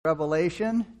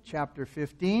Revelation chapter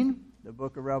 15, the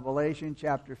book of Revelation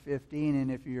chapter 15,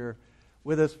 and if you're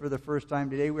with us for the first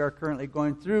time today, we are currently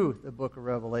going through the book of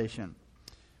Revelation.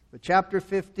 But chapter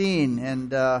 15,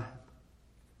 and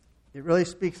it really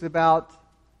speaks about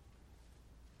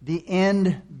the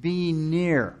end being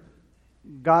near.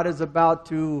 God is about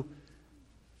to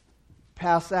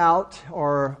pass out,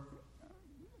 or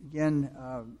again,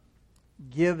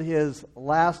 give his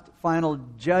last final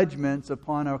judgments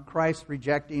upon a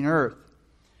Christ-rejecting earth.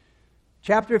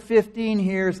 Chapter 15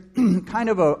 here is kind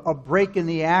of a break in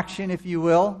the action, if you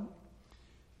will.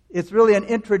 It's really an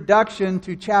introduction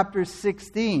to chapter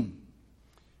 16.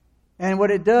 And what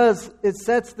it does, it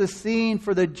sets the scene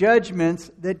for the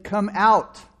judgments that come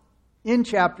out in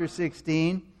chapter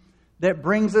 16 that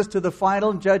brings us to the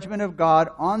final judgment of God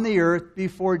on the earth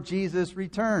before Jesus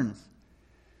returns.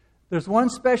 There's one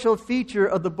special feature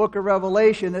of the book of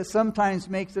Revelation that sometimes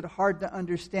makes it hard to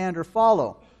understand or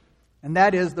follow, and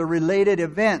that is the related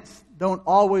events don't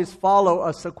always follow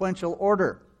a sequential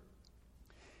order.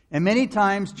 And many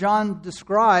times John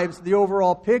describes the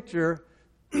overall picture,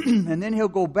 and then he'll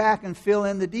go back and fill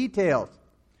in the details.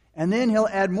 And then he'll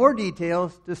add more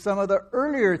details to some of the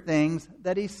earlier things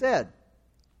that he said.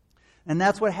 And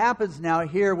that's what happens now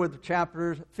here with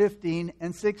chapters 15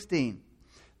 and 16.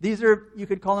 These are, you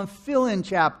could call them fill-in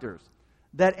chapters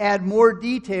that add more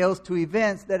details to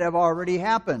events that have already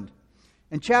happened.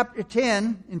 In chapter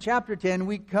 10,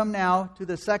 we come now to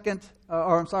the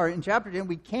in chapter 10,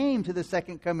 we came to the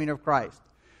second coming of Christ.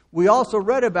 We also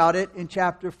read about it in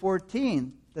chapter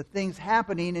 14. The things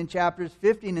happening in chapters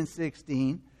 15 and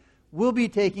 16 will be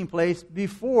taking place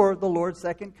before the Lord's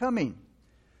second coming.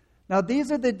 Now,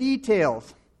 these are the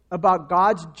details about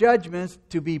God's judgments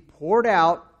to be poured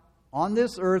out on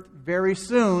this earth very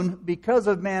soon because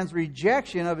of man's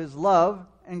rejection of his love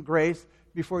and grace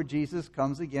before Jesus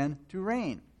comes again to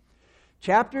reign.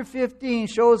 Chapter 15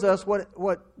 shows us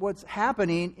what's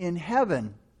happening in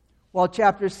heaven, while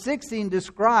chapter 16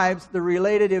 describes the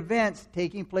related events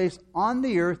taking place on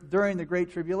the earth during the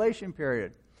Great Tribulation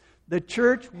period. The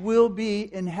church will be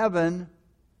in heaven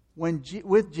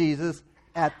with Jesus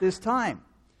at this time.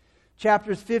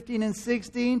 Chapters 15 and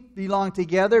 16 belong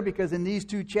together because in these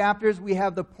two chapters we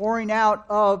have the pouring out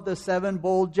of the seven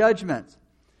bowl judgments.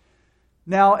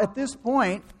 Now, at this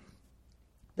point,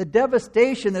 the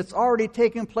devastation that's already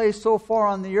taken place so far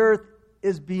on the earth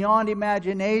is beyond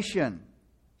imagination.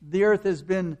 The earth has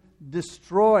been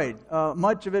destroyed.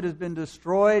 Much of it has been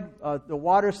destroyed. The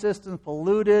water system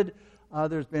polluted.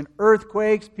 There's been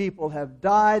earthquakes. People have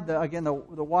died.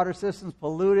 The water system's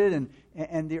polluted,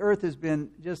 and the earth has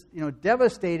been just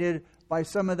devastated by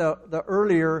some of the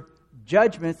earlier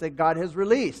judgments that God has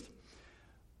released.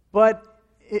 But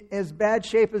as bad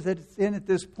shape as it's in at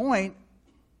this point,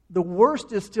 the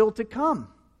worst is still to come.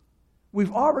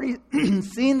 We've already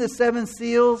seen the seven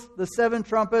seals, the seven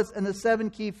trumpets, and the seven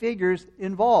key figures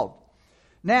involved.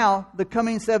 Now, the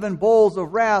coming seven bowls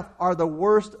of wrath are the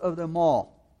worst of them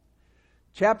all.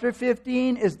 Chapter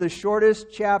 15 is the shortest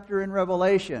chapter in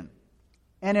Revelation,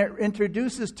 and it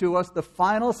introduces to us the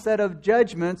final set of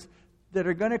judgments that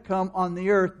are going to come on the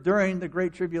earth during the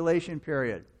Great Tribulation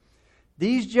period.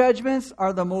 These judgments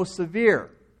are the most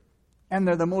severe, and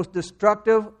they're the most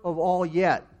destructive of all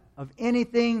yet, of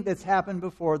anything that's happened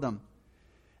before them.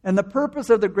 And the purpose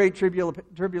of the Great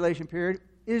Tribulation period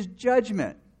is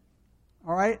judgment.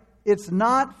 All right? It's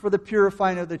not for the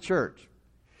purifying of the church.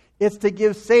 It's to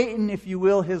give Satan, if you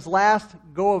will, his last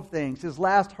go of things, his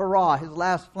last hurrah, his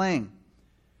last fling.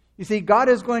 You see, God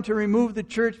is going to remove the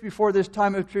church before this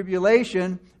time of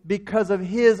tribulation because of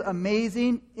his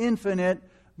amazing, infinite,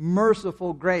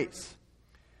 merciful grace.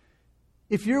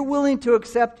 If you're willing to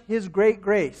accept his great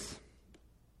grace,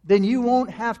 then you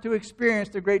won't have to experience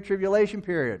the Great Tribulation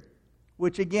period,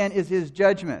 which again is his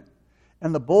judgment.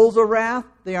 And the bowls of wrath,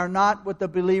 they are not what the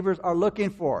believers are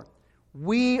looking for.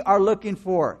 We are looking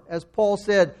for, as Paul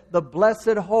said, the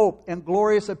blessed hope and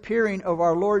glorious appearing of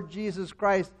our Lord Jesus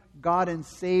Christ, God and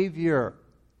Savior.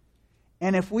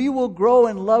 And if we will grow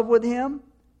in love with him,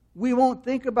 we won't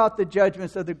think about the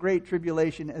judgments of the Great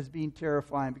Tribulation as being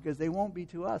terrifying, because they won't be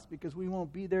to us, because we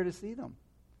won't be there to see them.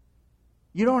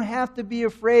 You don't have to be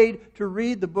afraid to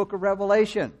read the book of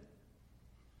Revelation.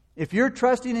 If you're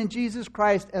trusting in Jesus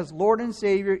Christ as Lord and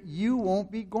Savior, you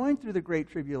won't be going through the Great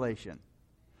Tribulation.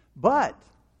 But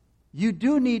you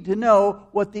do need to know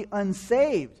what the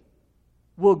unsaved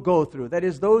will go through. That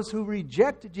is, those who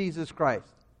reject Jesus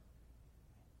Christ.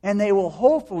 And they will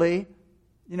hopefully,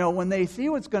 when they see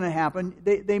what's going to happen,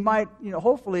 they might,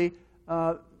 hopefully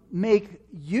make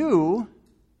you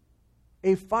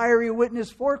a fiery witness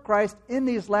for Christ in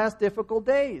these last difficult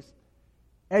days.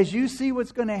 as you see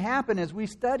what's going to happen as we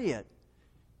study it,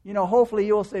 hopefully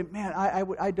you'll say, man,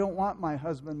 I don't want my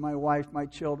husband, my wife, my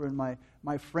children,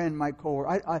 my friend, my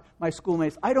coworker, my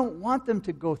schoolmates. I don't want them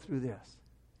to go through this.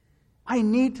 I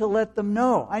need to let them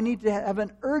know. I need to have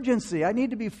an urgency. I need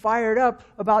to be fired up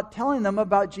about telling them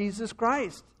about Jesus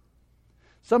Christ.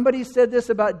 Somebody said this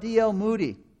about D.L.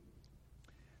 Moody.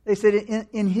 They said,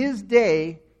 in his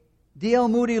day, D.L.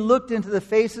 Moody looked into the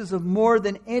faces of more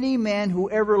than any man who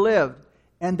ever lived,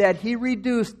 and that he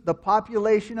reduced the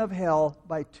population of hell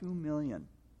by 2 million.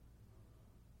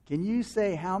 Can you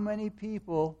say how many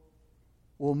people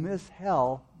will miss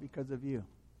hell because of you?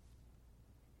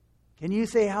 Can you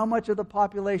say how much of the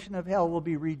population of hell will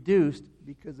be reduced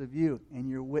because of you and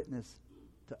your witness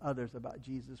to others about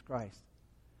Jesus Christ?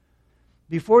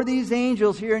 Before these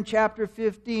angels here in chapter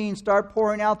 15 start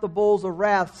pouring out the bowls of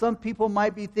wrath, some people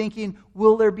might be thinking,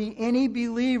 will there be any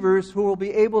believers who will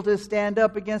be able to stand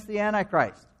up against the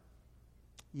Antichrist?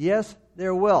 Yes,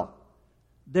 there will.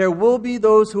 There will be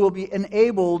those who will be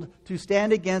enabled to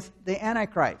stand against the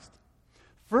Antichrist.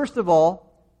 First of all,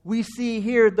 we see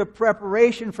here the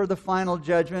preparation for the final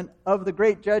judgment of the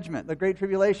great judgment, the great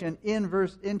tribulation,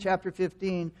 in chapter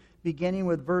 15, beginning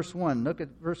with verse 1. Look at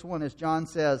verse 1 as John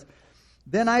says,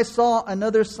 "Then I saw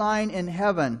another sign in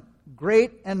heaven,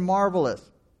 great and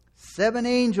marvelous, 7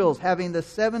 angels having the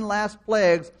 7 last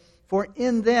plagues, for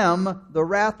in them the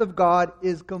wrath of God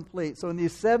is complete." So in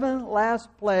these 7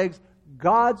 last plagues,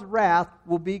 God's wrath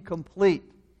will be complete.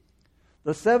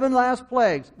 The 7 last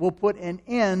plagues will put an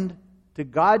end to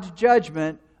God's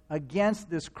judgment against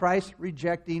this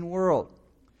Christ-rejecting world.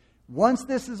 Once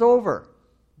this is over,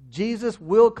 Jesus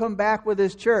will come back with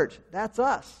His church. That's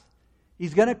us.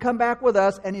 He's going to come back with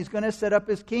us, and He's going to set up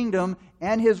His kingdom,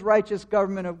 and His righteous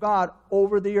government of God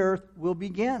over the earth will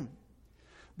begin.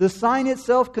 The sign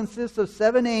itself consists of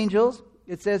 7 angels,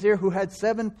 it says here, who had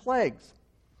 7 plagues.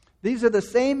 These are the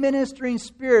same ministering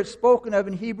spirits spoken of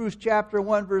in Hebrews chapter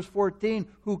 1, verse 14,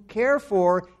 who care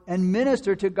for and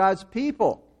minister to God's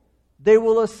people. They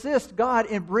will assist God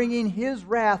in bringing His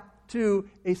wrath to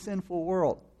a sinful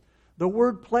world. The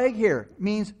word plague here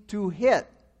means to hit.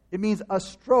 It means a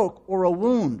stroke or a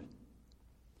wound.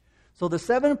 So the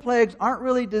 7 plagues aren't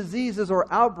really diseases or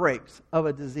outbreaks of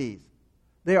a disease.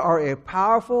 They are a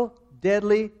powerful,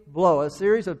 deadly blow, a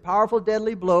series of powerful,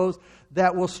 deadly blows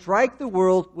that will strike the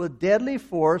world with deadly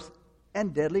force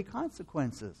and deadly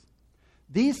consequences.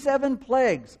 These 7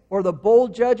 plagues, or the bowl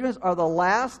judgments, are the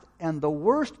last and the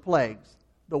worst plagues,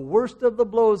 the worst of the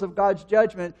blows of God's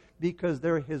judgment, because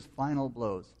they're His final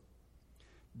blows.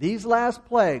 These last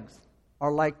plagues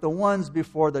are like the ones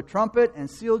before the trumpet and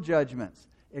seal judgments,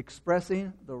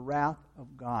 expressing the wrath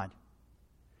of God.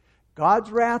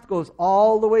 God's wrath goes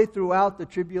all the way throughout the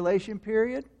tribulation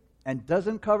period and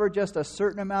doesn't cover just a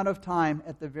certain amount of time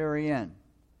at the very end.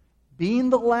 Being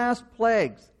the last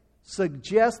plagues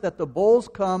suggests that the bowls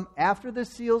come after the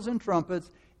seals and trumpets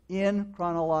in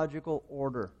chronological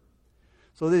order.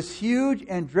 So this huge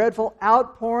and dreadful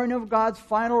outpouring of God's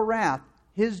final wrath,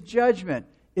 His judgment,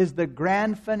 is the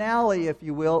grand finale, if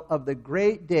you will, of the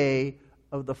great day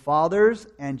of the Father's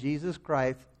and Jesus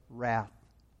Christ's wrath.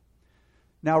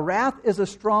 Now, wrath is a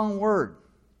strong word.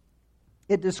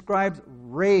 It describes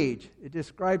rage. It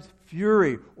describes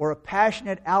fury or a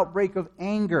passionate outbreak of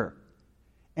anger.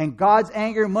 And God's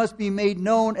anger must be made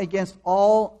known against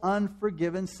all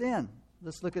unforgiven sin.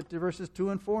 Let's look at verses 2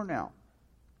 and 4 now.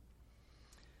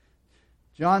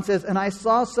 John says, "And I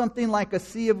saw something like a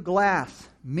sea of glass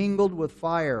mingled with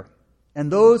fire.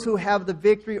 And those who have the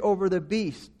victory over the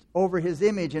beast, over his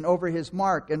image and over his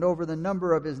mark and over the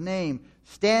number of his name,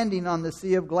 standing on the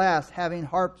sea of glass, having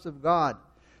harps of God.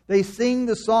 They sing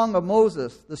the song of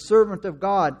Moses, the servant of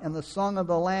God, and the song of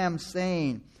the Lamb,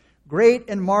 saying, 'Great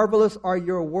and marvelous are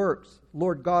your works,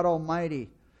 Lord God Almighty.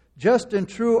 Just and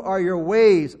true are your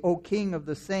ways, O King of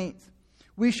the saints.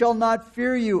 We shall not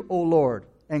fear you, O Lord,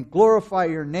 and glorify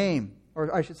your name.'"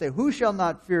 Or I should say, "Who shall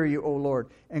not fear you, O Lord,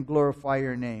 and glorify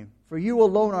your name? For you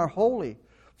alone are holy.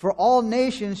 For all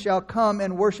nations shall come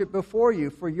and worship before you,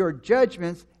 for your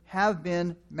judgments have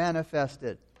been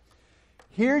manifested."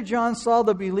 Here John saw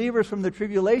the believers from the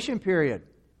tribulation period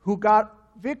who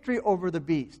got victory over the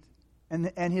beast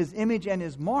and his image and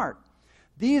his mark.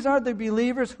 These are the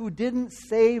believers who didn't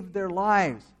save their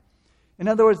lives. In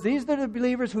other words, these are the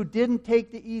believers who didn't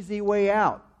take the easy way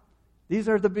out. These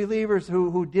are the believers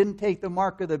who didn't take the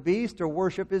mark of the beast or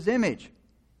worship his image.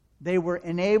 They were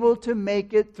enabled to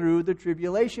make it through the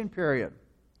tribulation period.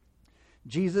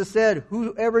 Jesus said,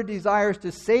 "Whoever desires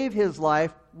to save his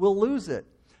life will lose it.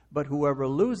 But whoever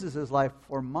loses his life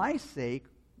for my sake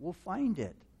will find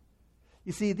it."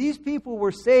 You see, these people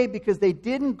were saved because they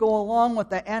didn't go along with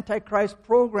the Antichrist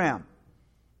program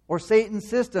or Satan's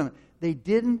system. They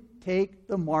didn't take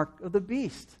the mark of the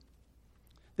beast.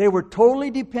 They were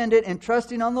totally dependent and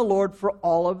trusting on the Lord for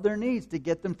all of their needs to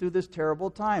get them through this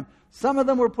terrible time. Some of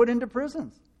them were put into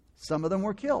prisons. Some of them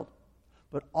were killed.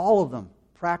 But all of them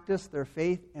practiced their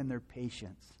faith and their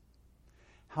patience.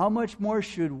 How much more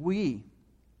should we,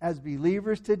 as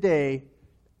believers today,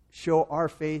 show our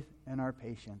faith and our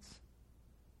patience?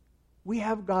 We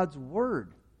have God's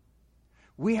Word.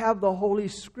 We have the Holy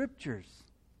Scriptures.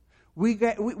 We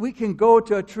can go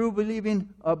to a true believing,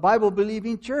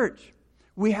 Bible-believing church.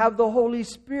 We have the Holy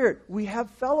Spirit. We have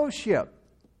fellowship.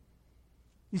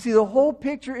 You see, the whole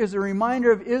picture is a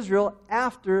reminder of Israel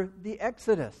after the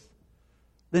Exodus.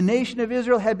 The nation of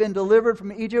Israel had been delivered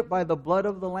from Egypt by the blood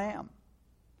of the Lamb.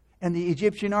 And the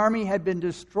Egyptian army had been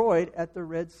destroyed at the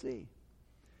Red Sea.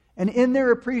 And in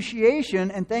their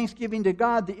appreciation and thanksgiving to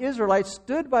God, the Israelites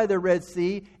stood by the Red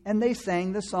Sea and they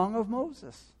sang the Song of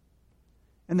Moses.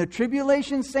 And the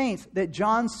tribulation saints that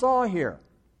John saw here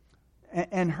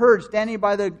and heard standing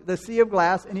by the Sea of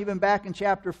Glass, and even back in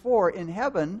chapter 4 in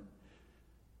heaven,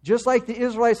 just like the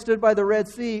Israelites stood by the Red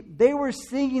Sea, they were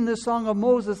singing the Song of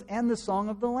Moses and the Song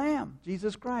of the Lamb,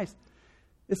 Jesus Christ.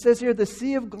 It says here, the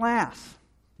Sea of Glass.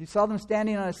 You saw them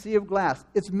standing on a sea of glass.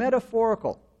 It's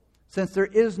metaphorical, since there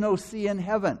is no sea in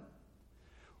heaven.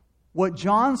 What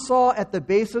John saw at the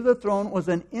base of the throne was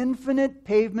an infinite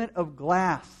pavement of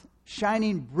glass,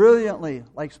 shining brilliantly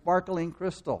like sparkling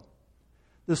crystal.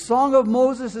 The Song of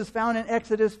Moses is found in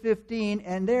Exodus 15,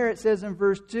 and there it says in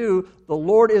verse 2, "The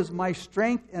Lord is my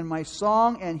strength and my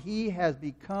song, and He has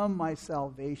become my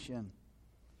salvation."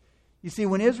 You see,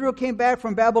 when Israel came back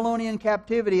from Babylonian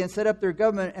captivity and set up their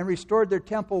government and restored their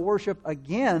temple worship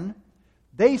again,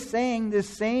 they sang this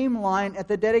same line at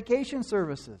the dedication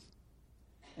services.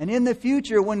 And in the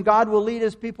future, when God will lead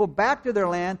His people back to their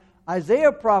land,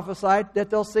 Isaiah prophesied that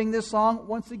they'll sing this song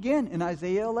once again in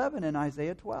Isaiah 11 and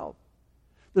Isaiah 12.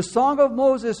 The Song of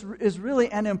Moses is really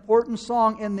an important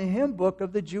song in the hymn book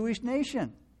of the Jewish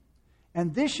nation.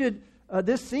 And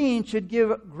this scene should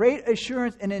give great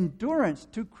assurance and endurance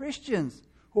to Christians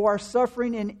who are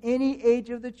suffering in any age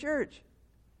of the church,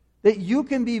 that you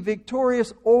can be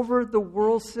victorious over the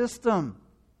world system.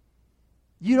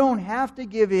 You don't have to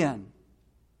give in.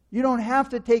 You don't have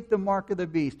to take the mark of the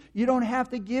beast. You don't have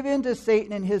to give in to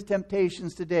Satan and his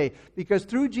temptations today. Because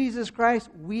through Jesus Christ,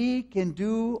 we can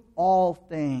do all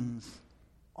things.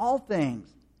 All things.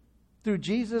 Through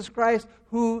Jesus Christ,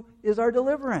 who is our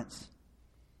deliverance.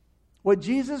 What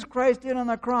Jesus Christ did on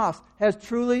the cross has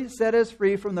truly set us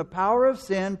free from the power of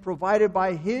sin provided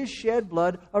by His shed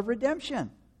blood of redemption.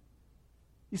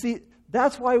 You see,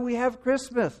 that's why we have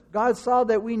Christmas. God saw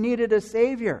that we needed a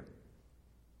Savior.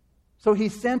 So He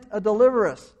sent a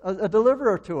deliverer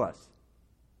to us.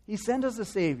 He sent us a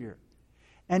Savior.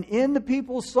 And in the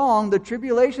people's song, the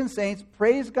tribulation saints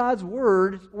praise God's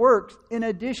works in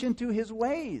addition to His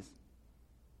ways.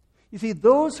 You see,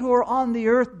 those who are on the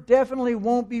earth definitely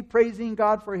won't be praising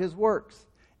God for His works,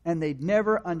 and they'd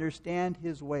never understand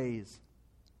His ways.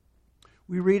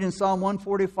 We read in Psalm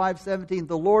 145:17,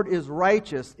 "The Lord is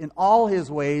righteous in all His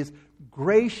ways,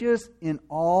 gracious in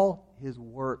all His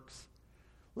works."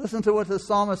 Listen to what the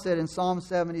psalmist said in Psalm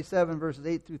 77, verses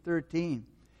 8 through 13.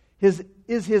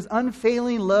 Is His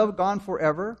unfailing love gone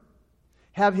forever?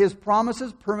 Have His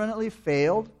promises permanently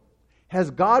failed?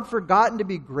 Has God forgotten to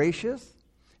be gracious?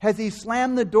 Has He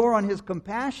slammed the door on His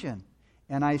compassion?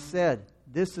 And I said,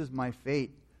 "This is my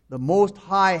fate. The Most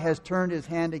High has turned His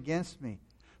hand against me."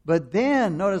 But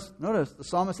then, notice the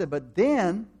psalmist said, but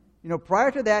then, prior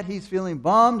to that, he's feeling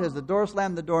bummed. Has the door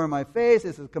slammed the door in my face?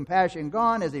 Is His compassion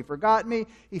gone? Has He forgotten me?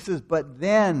 He says, but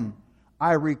then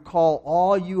I recall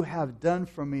all You have done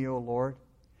for me, O Lord.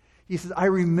 He says, I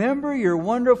remember Your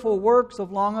wonderful works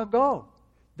of long ago.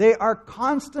 They are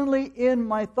constantly in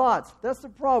my thoughts. That's the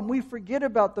problem. We forget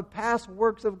about the past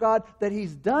works of God that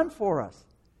He's done for us.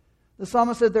 The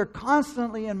psalmist said, they're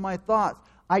constantly in my thoughts.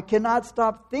 I cannot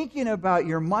stop thinking about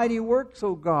Your mighty works,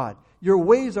 O God. Your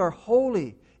ways are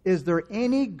holy. Is there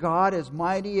any God as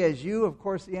mighty as You? Of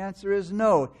course, the answer is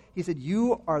no. He said,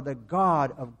 You are the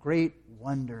God of great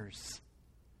wonders.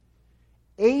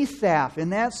 Asaph, in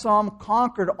that psalm,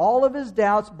 conquered all of his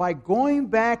doubts by going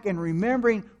back and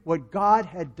remembering what God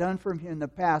had done for him in the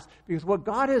past. Because what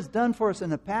God has done for us in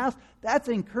the past, that's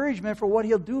encouragement for what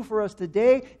He'll do for us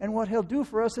today and what He'll do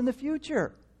for us in the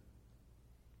future.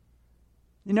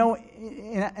 And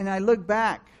I look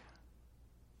back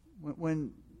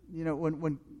when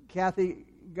Kathy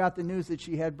got the news that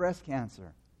she had breast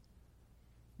cancer.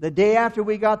 The day after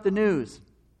we got the news,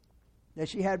 that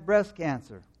she had breast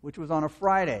cancer, which was on a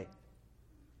Friday.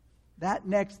 That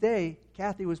next day,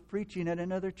 Kathy was preaching at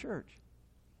another church.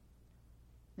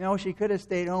 You know, she could have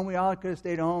stayed home. We all could have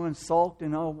stayed home and sulked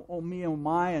and, oh me, oh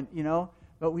my, and, you know,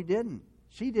 but we didn't.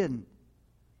 She didn't.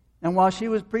 And while she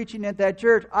was preaching at that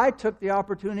church, I took the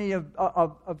opportunity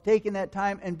of taking that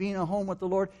time and being at home with the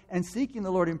Lord and seeking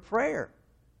the Lord in prayer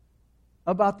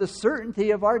about the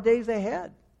certainty of our days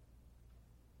ahead.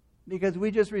 Because we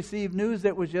just received news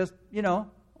that was just, you know,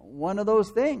 one of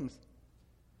those things.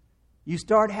 You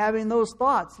start having those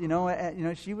thoughts, you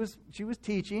know. She was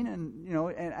teaching, and you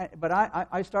know, but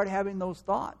I started having those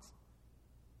thoughts.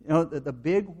 You know, the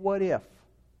big what if.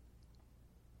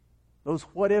 Those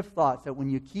what if thoughts that when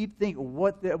you keep thinking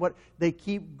what they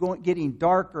keep getting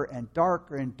darker and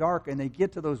darker and darker, and they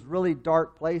get to those really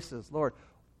dark places. Lord,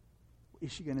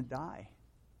 is she going to die?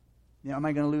 You know, am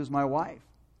I going to lose my wife?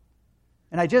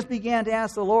 And I just began to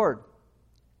ask the Lord,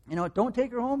 you know, don't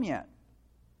take her home yet.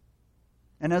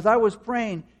 And as I was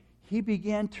praying, He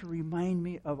began to remind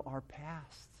me of our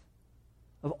past,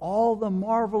 of all the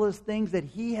marvelous things that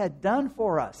He had done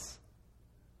for us.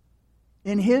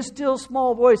 In His still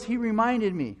small voice, He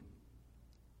reminded me,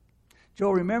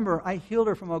 Joe, remember, I healed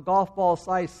her from a golf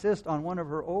ball-sized cyst on one of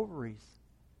her ovaries.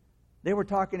 They were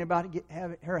talking about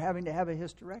her having to have a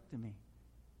hysterectomy.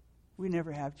 We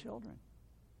never have children.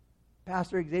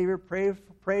 Pastor Xavier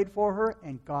prayed for her,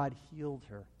 and God healed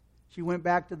her. She went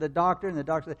back to the doctor, and the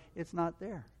doctor said, it's not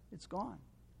there. It's gone.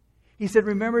 He said,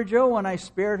 remember, Joe, when I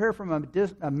spared her from a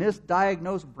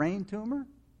misdiagnosed brain tumor?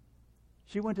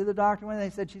 She went to the doctor and they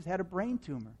said she's had a brain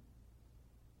tumor.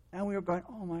 And we were going,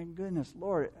 oh my goodness,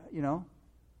 Lord, you know.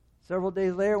 Several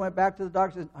days later, went back to the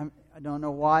doctor and said, I don't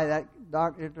know why that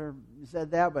doctor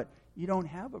said that, but you don't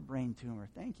have a brain tumor.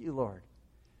 Thank you, Lord.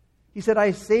 He said,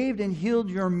 I saved and healed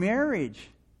your marriage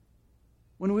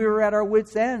when we were at our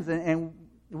wits' ends and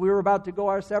we were about to go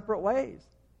our separate ways.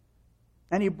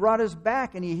 And He brought us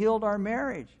back and He healed our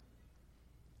marriage.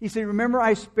 He said, remember,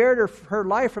 I spared her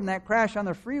life from that crash on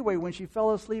the freeway when she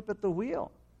fell asleep at the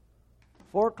wheel.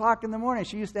 4 o'clock in the morning.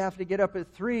 She used to have to get up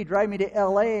at 3, drive me to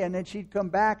L.A., and then she'd come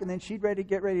back, and then she'd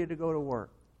get ready to go to work.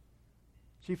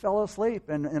 She fell asleep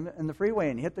in the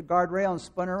freeway and hit the guardrail and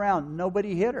spun around.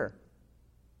 Nobody hit her.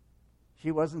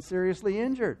 She wasn't seriously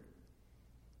injured.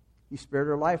 He spared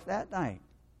her life that night.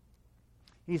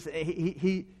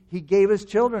 He gave us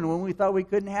children when we thought we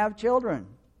couldn't have children.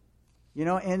 You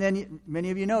know, and then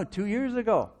many of you know, 2 years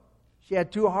ago, she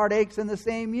had 2 heartaches in the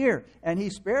same year, and He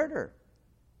spared her.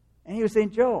 And He was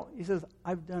saying, Joe, He says,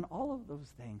 I've done all of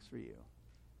those things for you.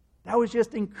 That was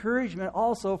just encouragement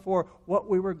also for what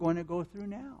we were going to go through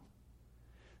now.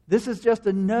 This is just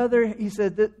another, He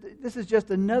said, this is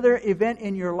just another event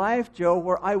in your life, Joe,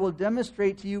 where I will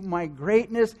demonstrate to you my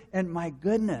greatness and my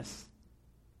goodness.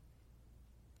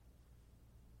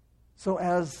 So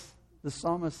as the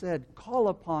psalmist said, call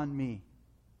upon me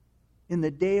in the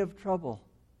day of trouble.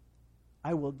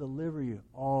 I will deliver you.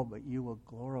 Oh, but you will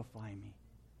glorify me.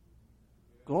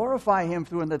 Glorify Him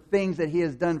through the things that He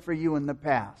has done for you in the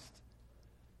past.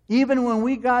 Even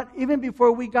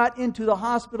before we got into the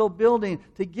hospital building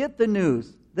to get the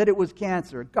news that it was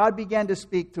cancer, God began to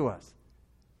speak to us.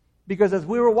 Because as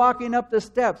we were walking up the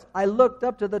steps, I looked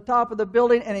up to the top of the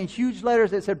building, and in huge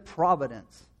letters it said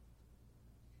Providence.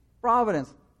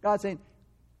 Providence. God saying,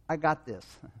 I got this.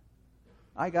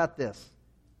 I got this.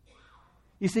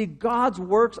 You see, God's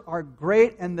works are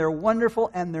great and they're wonderful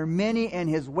and they're many, and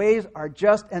His ways are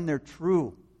just and they're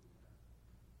true.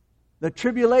 The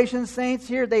tribulation saints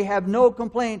here, they have no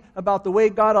complaint about the way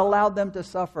God allowed them to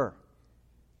suffer.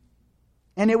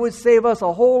 And it would save us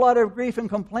a whole lot of grief and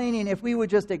complaining if we would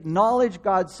just acknowledge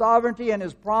God's sovereignty and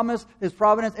His promise, His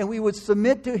providence, and we would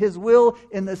submit to His will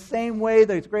in the same way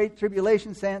the great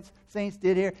tribulation saints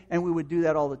did here, and we would do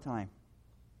that all the time.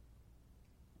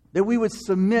 That we would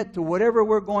submit to whatever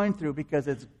we're going through because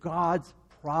it's God's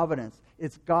providence.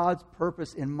 It's God's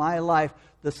purpose in my life.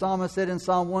 The psalmist said in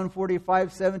Psalm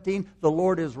 145:17, the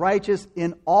Lord is righteous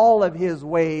in all of His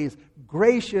ways,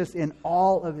 gracious in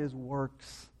all of His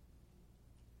works.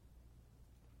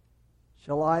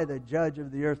 Shall I, the judge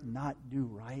of the earth, not do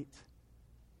right?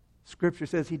 Scripture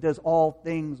says He does all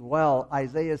things well.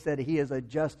 Isaiah said He is a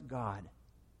just God.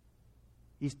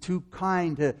 He's too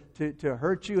kind to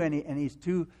hurt you, and He's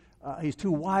too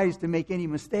wise to make any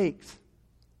mistakes.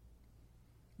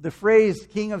 The phrase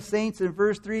King of Saints in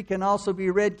verse 3 can also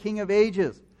be read King of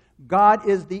Ages. God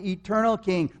is the eternal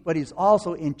King, but He's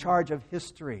also in charge of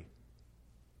history.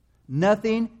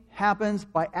 Nothing happens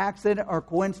by accident or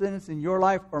coincidence in your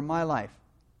life or my life.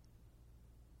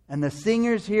 And the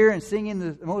singers here and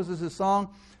singing Moses' song,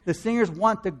 the singers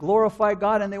want to glorify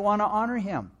God and they want to honor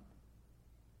Him.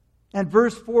 And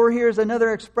verse 4 here is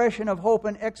another expression of hope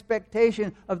and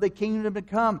expectation of the kingdom to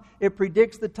come. It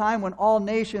predicts the time when all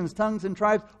nations, tongues, and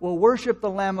tribes will worship the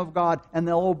Lamb of God and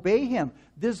they'll obey Him.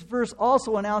 This verse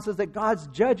also announces that God's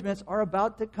judgments are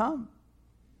about to come.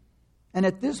 And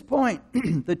at this point,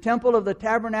 the temple of the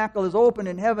tabernacle is opened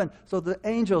in heaven, so the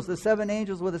angels, the 7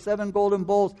 angels with the 7 golden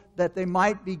bowls, that they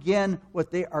might begin what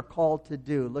they are called to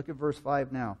do. Look at verse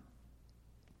 5 now.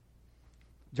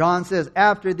 John says,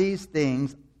 "After these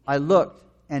things I looked,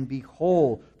 and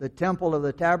behold, the temple of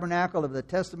the tabernacle of the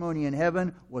testimony in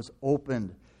heaven was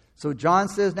opened." So John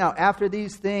says now, after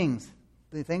these things,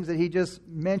 the things that he just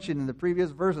mentioned in the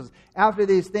previous verses, after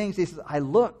these things, he says, I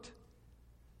looked.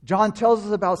 John tells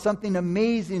us about something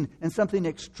amazing and something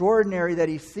extraordinary that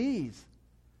he sees.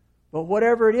 But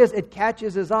whatever it is, it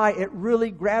catches his eye. It really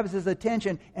grabs his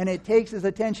attention, and it takes his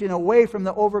attention away from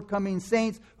the overcoming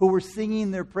saints who were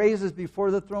singing their praises before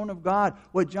the throne of God.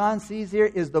 What John sees here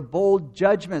is the bold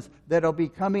judgments that will be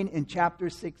coming in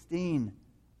chapter 16.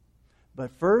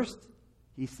 But first,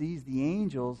 he sees the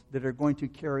angels that are going to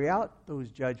carry out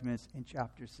those judgments in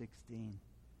chapter 16.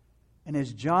 And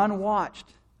as John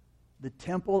watched, the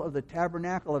temple of the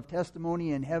tabernacle of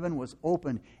testimony in heaven was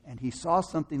opened, and he saw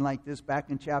something like this back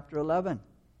in chapter 11.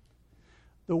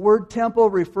 The word temple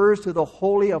refers to the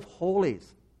Holy of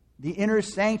Holies, the inner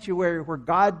sanctuary where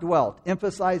God dwelt,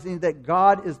 emphasizing that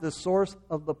God is the source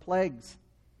of the plagues.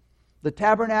 The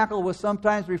tabernacle was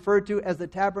sometimes referred to as the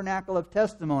tabernacle of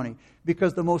testimony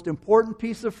because the most important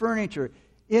piece of furniture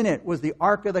in it was the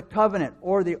Ark of the Covenant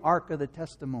or the Ark of the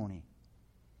Testimony.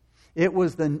 It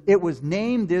was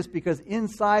named this because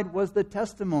inside was the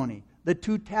testimony, the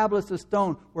 2 tablets of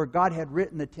stone where God had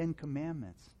written the 10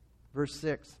 commandments. Verse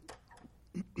 6.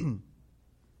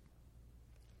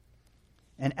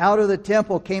 "And out of the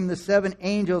temple came the 7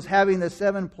 angels having the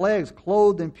 7 plagues,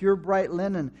 clothed in pure bright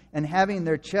linen, and having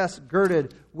their chests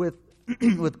girded with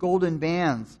golden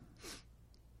bands."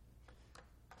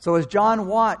 So as John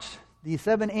watched the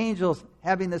 7 angels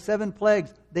having the 7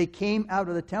 plagues, they came out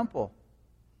of the temple.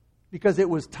 Because it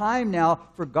was time now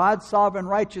for God's sovereign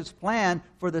righteous plan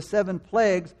for the 7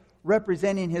 plagues,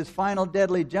 representing His final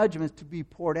deadly judgments, to be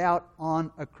poured out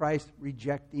on a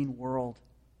Christ-rejecting world.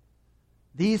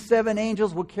 These 7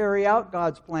 angels will carry out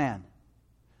God's plan.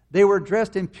 They were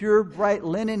dressed in pure, bright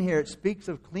linen here. It speaks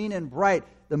of clean and bright.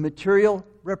 The material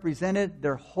represented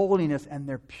their holiness and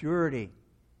their purity.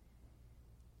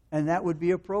 And that would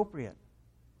be appropriate,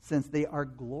 since they are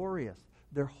glorious.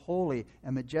 They're holy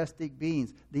and majestic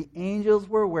beings. The angels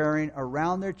were wearing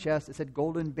around their chests, it said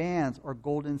golden bands or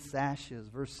golden sashes.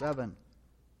 Verse 7.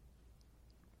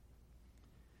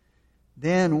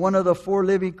 "Then one of the 4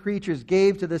 living creatures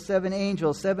gave to the 7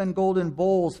 angels 7 golden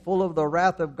bowls full of the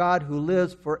wrath of God who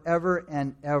lives forever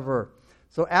and ever."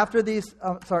 So after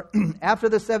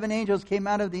the 7 angels came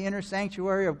out of the inner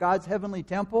sanctuary of God's heavenly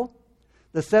temple,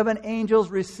 the 7 angels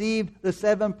received the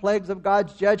 7 plagues of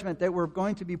God's judgment that were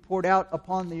going to be poured out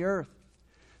upon the earth.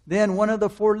 Then one of the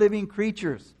 4 living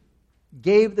creatures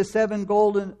gave the 7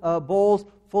 golden bowls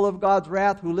full of God's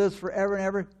wrath, who lives forever and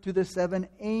ever, to the 7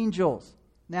 angels.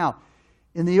 Now,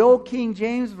 in the Old King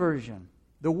James Version,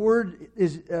 the word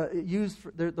is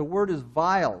the word is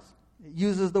vials. It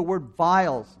uses the word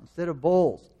vials instead of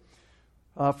bowls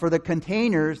for the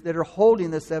containers that are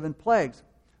holding the 7 plagues.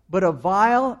 But a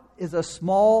vial is a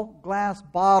small glass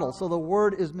bottle, so the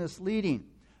word is misleading.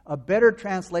 A better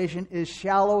translation is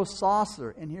shallow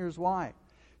saucer, and here's why.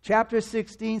 Chapter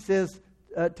 16 says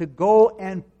to go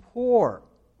and pour,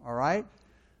 all right?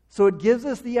 So it gives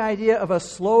us the idea of a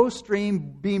slow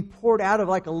stream being poured out of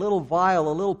like a little vial,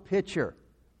 a little pitcher.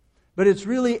 But it's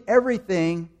really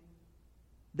everything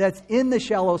that's in the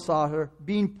shallow saucer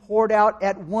being poured out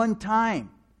at one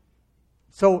time.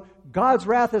 So God's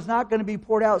wrath is not going to be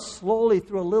poured out slowly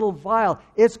through a little vial.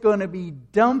 It's going to be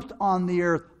dumped on the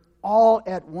earth all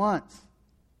at once.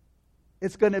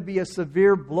 It's going to be a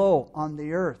severe blow on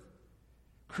the earth,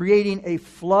 creating a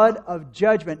flood of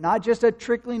judgment. Not just a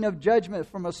trickling of judgment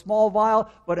from a small vial,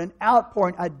 but an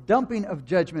outpouring, a dumping of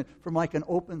judgment from like an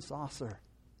open saucer.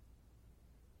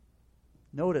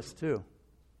 Notice too,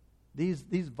 these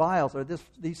vials or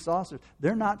these saucers,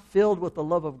 they're not filled with the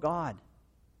love of God,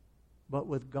 but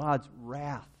with God's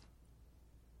wrath.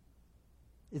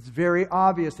 It's very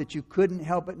obvious that you couldn't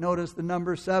help but notice the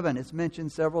number 7. It's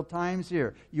mentioned several times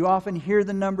here. You often hear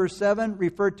the number 7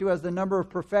 referred to as the number of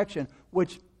perfection,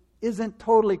 which isn't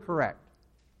totally correct.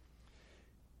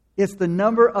 It's the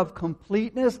number of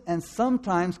completeness, and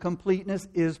sometimes completeness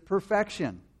is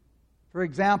perfection. For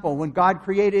example, when God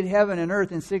created heaven and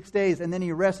earth in 6 days and then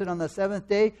He rested on the seventh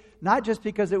day, not just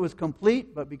because it was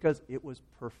complete, but because it was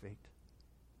perfect.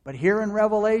 But here in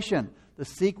Revelation, the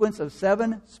sequence of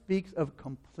 7 speaks of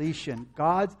completion.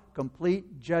 God's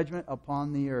complete judgment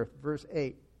upon the earth. Verse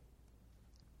 8.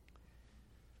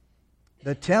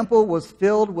 The temple was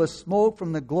filled with smoke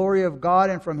from the glory of God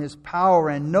and from His power,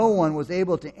 and no one was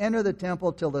able to enter the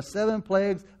temple till the 7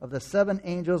 plagues of the 7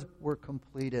 angels were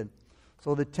completed.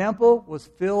 So the temple was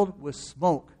filled with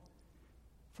smoke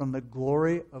from the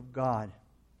glory of God.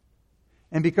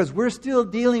 And because we're still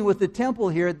dealing with the temple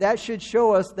here, that should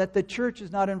show us that the church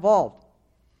is not involved.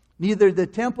 Neither the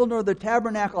temple nor the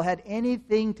tabernacle had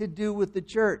anything to do with the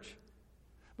church.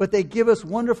 But they give us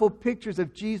wonderful pictures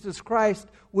of Jesus Christ,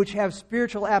 which have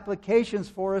spiritual applications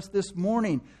for us this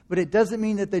morning. But it doesn't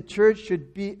mean that the church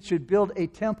should build a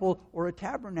temple or a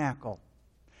tabernacle.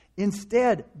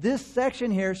 Instead, this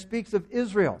section here speaks of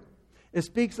Israel. It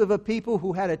speaks of a people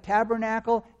who had a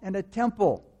tabernacle and a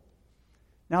temple.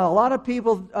 Now, a lot of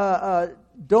people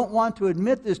don't want to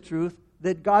admit this truth,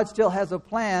 that God still has a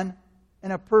plan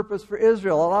and a purpose for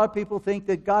Israel. A lot of people think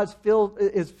that God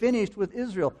is finished with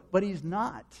Israel, but He's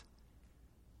not.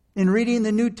 In reading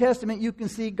the New Testament, you can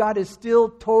see God is still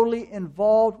totally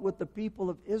involved with the people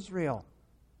of Israel.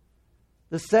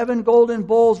 The 7 golden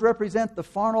bowls represent the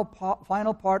final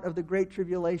part of the Great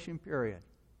Tribulation period,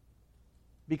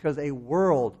 because a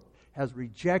world has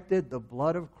rejected the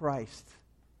blood of Christ.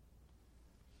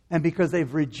 And because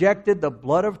they've rejected the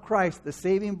blood of Christ, the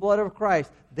saving blood of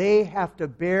Christ, they have to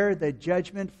bear the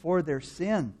judgment for their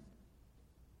sin.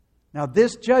 Now,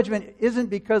 this judgment isn't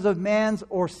because of man's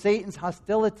or Satan's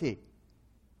hostility.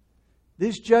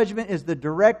 This judgment is the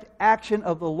direct action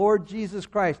of the Lord Jesus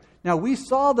Christ. Now, we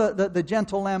saw the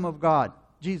gentle Lamb of God,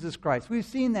 Jesus Christ. We've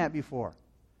seen that before.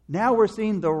 Now we're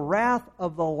seeing the wrath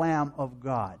of the Lamb of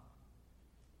God.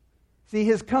 See,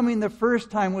 His coming the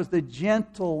first time was the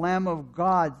gentle Lamb of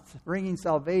God bringing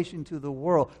salvation to the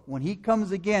world. When He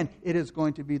comes again, it is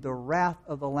going to be the wrath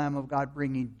of the Lamb of God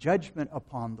bringing judgment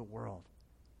upon the world.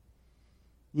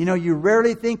 You know, you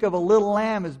rarely think of a little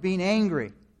lamb as being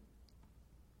angry.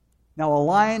 Now, a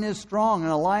lion is strong,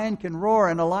 and a lion can roar,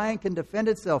 and a lion can defend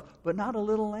itself, but not a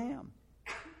little lamb.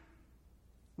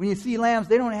 When you see lambs,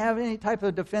 they don't have any type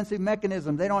of defensive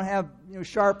mechanism. They don't have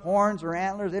sharp horns or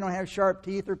antlers. They don't have sharp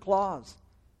teeth or claws.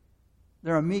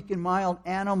 They're a meek and mild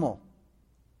animal.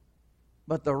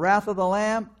 But the wrath of the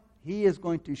Lamb, He is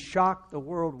going to shock the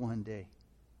world one day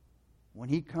when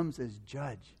He comes as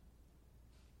judge.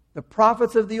 The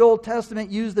prophets of the Old Testament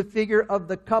used the figure of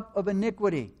the cup of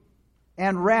iniquity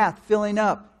and wrath filling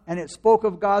up, and it spoke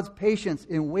of God's patience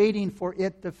in waiting for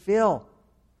it to fill.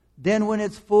 Then when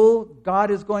it's full,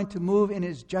 God is going to move in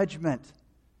His judgment.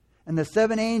 And the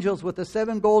 7 angels with the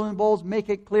 7 golden bowls make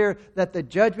it clear that the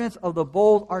judgments of the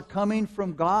bowls are coming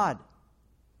from God.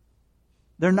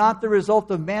 They're not the result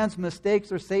of man's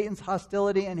mistakes or Satan's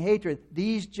hostility and hatred.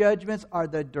 These judgments are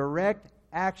the direct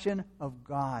action of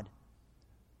God.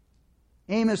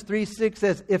 Amos 3:6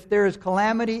 says, "If there is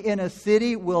calamity in a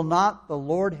city, will not the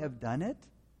Lord have done it?"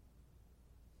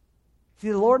 See,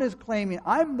 the Lord is claiming,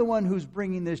 I'm the one who's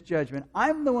bringing this judgment.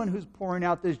 I'm the one who's pouring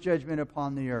out this judgment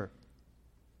upon the earth.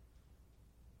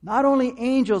 Not only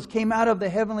angels came out of the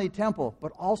heavenly temple,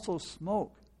 but also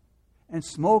smoke. And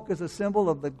smoke is a symbol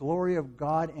of the glory of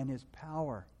God and His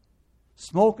power.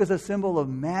 Smoke is a symbol of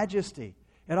majesty.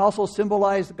 It also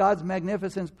symbolized God's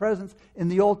magnificent presence in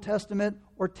the Old Testament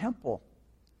or temple.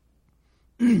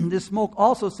 This smoke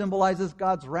also symbolizes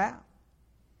God's wrath.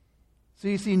 So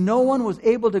you see, no one was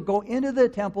able to go into the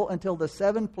temple until the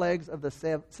 7 plagues of the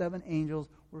 7 angels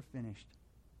were finished.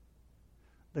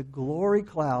 The glory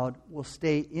cloud will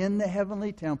stay in the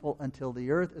heavenly temple until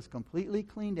the earth is completely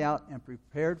cleaned out and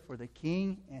prepared for the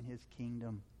King and His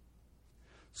kingdom.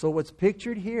 So what's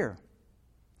pictured here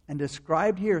and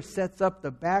described here sets up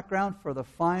the background for the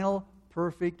final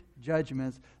perfect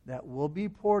judgments that will be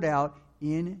poured out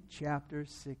in chapter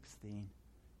 16.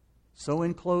 So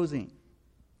in closing,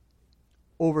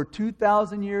 over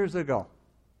 2,000 years ago,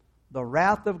 the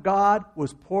wrath of God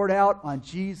was poured out on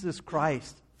Jesus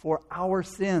Christ for our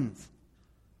sins.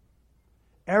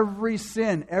 Every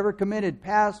sin ever committed,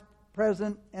 past,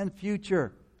 present, and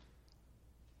future,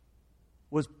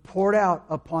 was poured out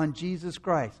upon Jesus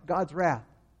Christ, God's wrath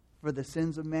for the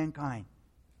sins of mankind.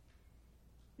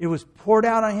 It was poured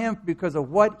out on Him because of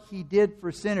what He did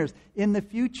for sinners. In the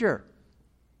future,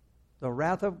 the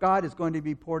wrath of God is going to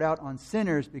be poured out on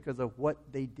sinners because of what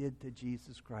they did to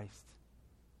Jesus Christ.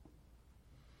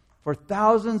 For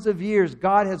thousands of years,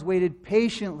 God has waited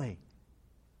patiently,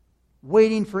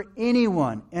 waiting for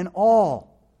anyone and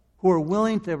all who are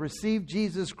willing to receive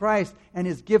Jesus Christ and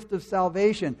His gift of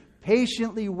salvation,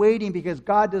 patiently waiting because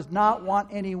God does not want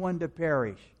anyone to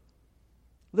perish.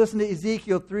 Listen to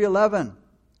Ezekiel 3:11.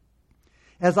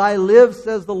 As I live,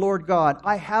 says the Lord God,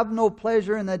 I have no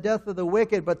pleasure in the death of the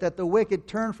wicked, but that the wicked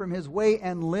turn from his way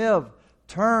and live.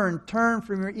 Turn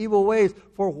from your evil ways,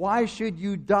 for why should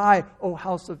you die, O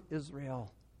house of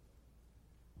Israel?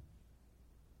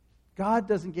 God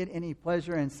doesn't get any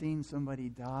pleasure in seeing somebody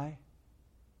die.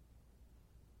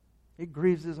 It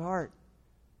grieves His heart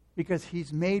because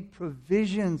He's made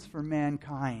provisions for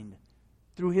mankind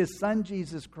through His Son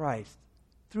Jesus Christ,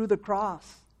 through the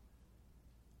cross.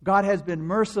 God has been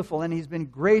merciful and He's been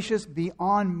gracious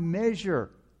beyond measure.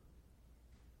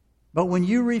 But when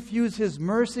you refuse His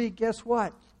mercy, guess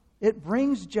what? It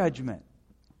brings judgment.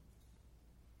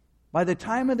 By the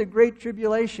time of the Great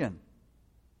Tribulation,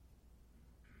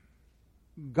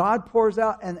 God pours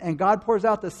out, and God pours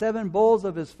out the 7 bowls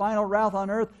of His final wrath on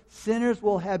earth. Sinners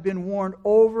will have been warned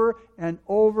over and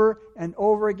over and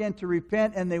over again to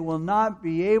repent, and they will not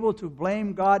be able to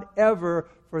blame God ever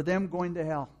for them going to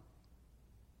hell.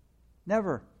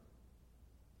 Never.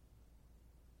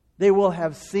 They will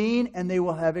have seen and they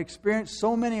will have experienced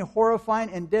so many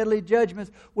horrifying and deadly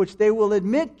judgments, which they will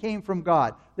admit came from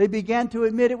God. They began to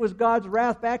admit it was God's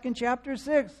wrath back in chapter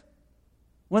 6.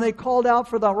 When they called out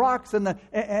for the rocks and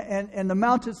the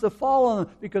mountains to fall on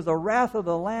them because the wrath of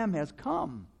the Lamb has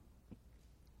come.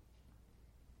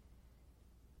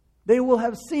 They will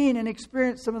have seen and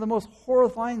experienced some of the most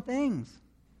horrifying things.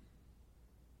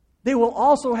 They will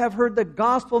also have heard the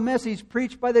gospel message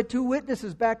preached by the 2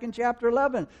 witnesses back in chapter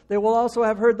 11. They will also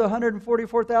have heard the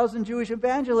 144,000 Jewish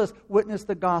evangelists witness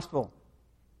the gospel.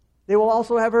 They will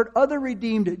also have heard other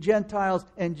redeemed Gentiles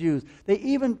and Jews. They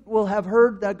even will have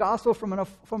heard the gospel from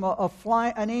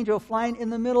an angel flying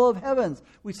in the middle of heavens.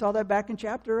 We saw that back in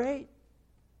chapter 8.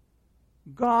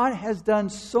 God has done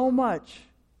so much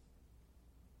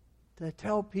to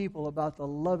tell people about the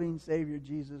loving Savior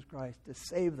Jesus Christ, to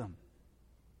save them.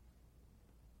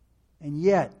 And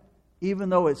yet, even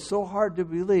though it's so hard to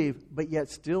believe, but yet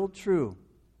still true,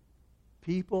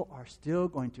 people are still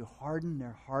going to harden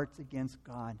their hearts against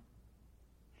God.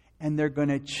 And they're going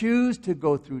to choose to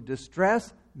go through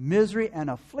distress, misery, and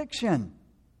affliction.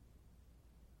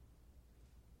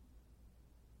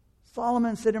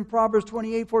 Solomon said in Proverbs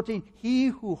 28:14, he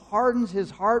who hardens his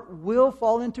heart will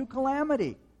fall into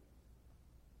calamity.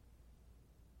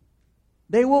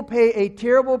 They will pay a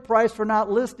terrible price for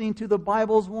not listening to the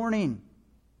Bible's warning.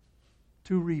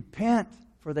 To repent,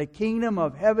 for the kingdom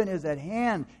of heaven is at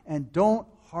hand, and don't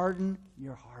harden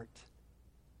your heart.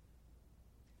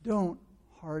 Don't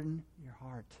harden your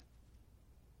heart.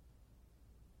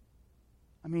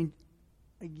 I mean,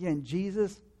 again,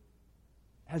 Jesus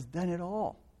has done it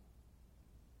all.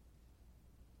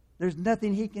 There's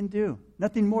nothing He can do,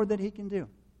 nothing more that He can do.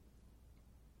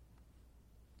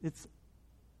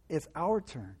 It's our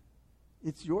turn.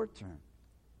 It's your turn.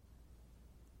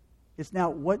 It's now,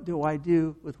 what do I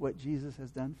do with what Jesus has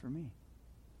done for me?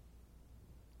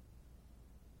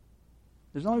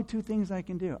 There's only 2 things I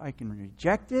can do. I can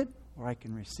reject it or I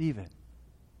can receive it.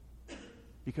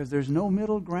 Because there's no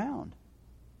middle ground.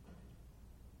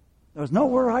 There's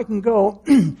nowhere I can go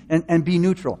and be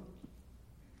neutral.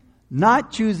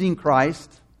 Not choosing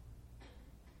Christ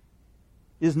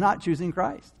is not choosing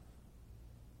Christ.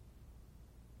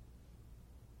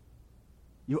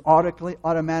 You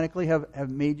automatically have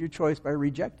made your choice by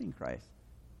rejecting Christ.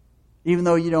 Even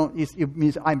though you don't, it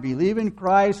means I believe in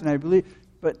Christ and I believe,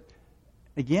 but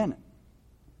again,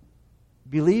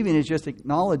 believing is just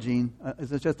acknowledging, is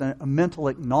just a mental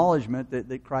acknowledgement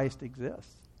that Christ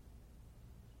exists.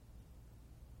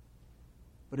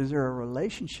 But is there a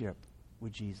relationship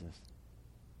with Jesus?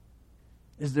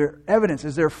 Is there evidence?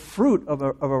 Is there fruit of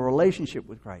a relationship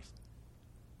with Christ?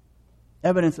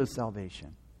 Evidence of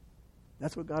salvation.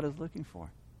 That's what God is looking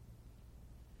for.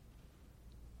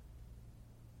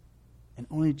 And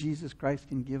only Jesus Christ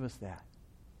can give us that.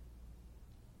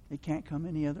 It can't come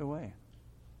any other way.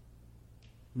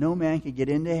 No man can get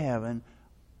into heaven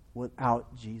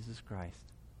without Jesus Christ.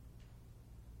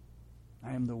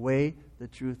 I am the way, the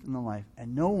truth, and the life.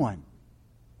 And no one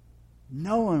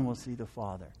will see the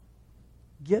Father,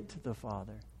 get to the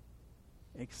Father,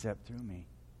 except through me.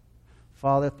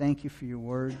 Father, thank You for Your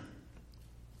word.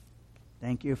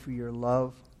 Thank You for Your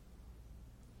love,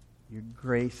 Your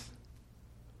grace.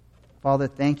 Father,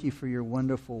 thank You for Your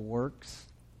wonderful works.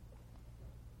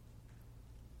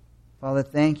 Father,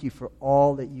 thank You for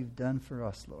all that You've done for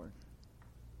us, Lord.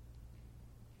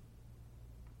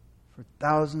 For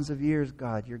thousands of years,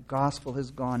 God, Your gospel has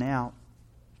gone out.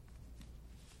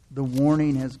 The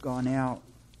warning has gone out.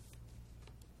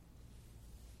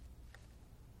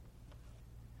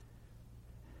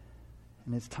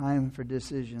 And it's time for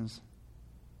decisions.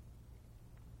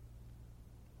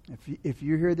 If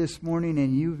you're here this morning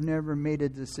and you've never made a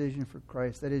decision for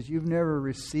Christ, that is, you've never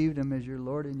received Him as your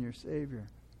Lord and your Savior,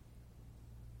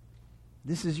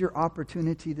 this is your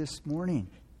opportunity this morning.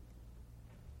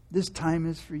 This time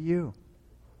is for you.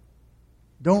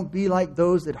 Don't be like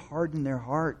those that harden their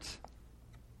hearts.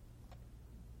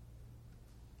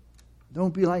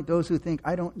 Don't be like those who think,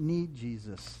 I don't need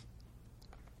Jesus.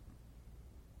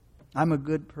 I'm a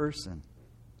good person.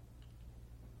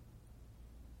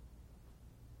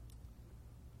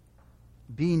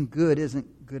 Being good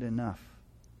isn't good enough.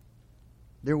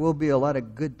 There will be a lot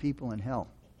of good people in hell.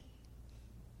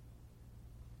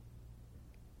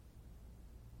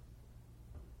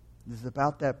 This is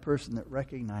about that person that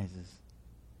recognizes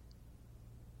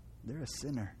they're a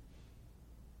sinner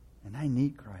and I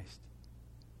need Christ.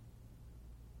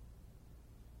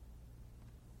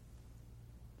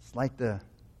 It's like the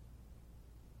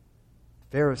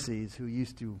Pharisees who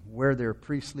used to wear their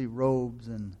priestly robes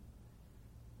and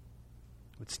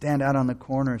would stand out on the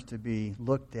corners to be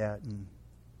looked at and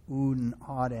oohed and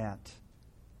awed at.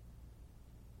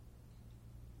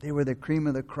 They were the cream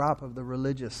of the crop of the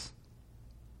religious.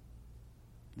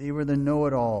 They were the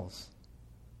know-it-alls.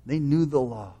 They knew the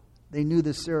law. They knew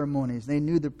the ceremonies. They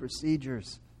knew the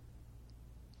procedures.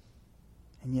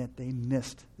 And yet they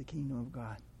missed the kingdom of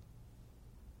God.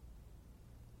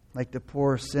 Like the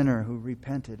poor sinner who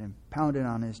repented and pounded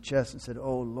on his chest and said,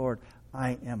 "Oh Lord,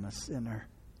 I am a sinner."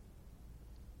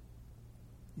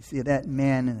 You see, that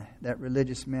man, that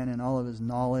religious man, and all of his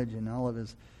knowledge and all of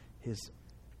his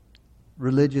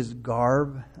religious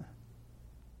garb,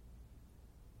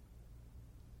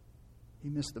 he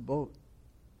missed the boat.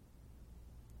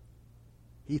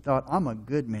 He thought, I'm a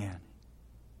good man.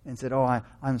 And said, oh,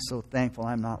 I'm so thankful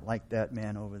I'm not like that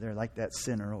man over there, like that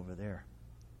sinner over there.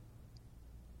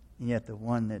 And yet the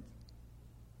one that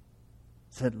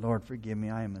said, Lord, forgive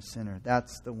me, I am a sinner,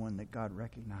 that's the one that God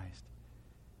recognized.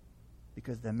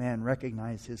 Because the man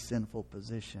recognized his sinful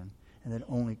position and that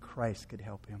only Christ could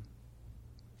help him.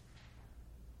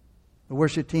 The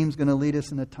worship team's going to lead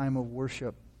us in a time of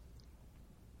worship.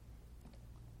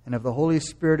 And if the Holy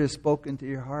Spirit has spoken to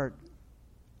your heart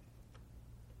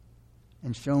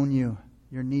and shown you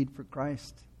your need for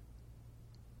Christ,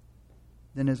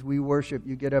 then as we worship,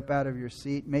 you get up out of your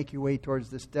seat, make your way towards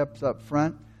the steps up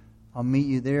front. I'll meet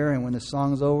you there, and when the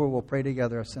song's over, we'll pray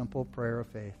together a simple prayer of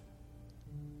faith.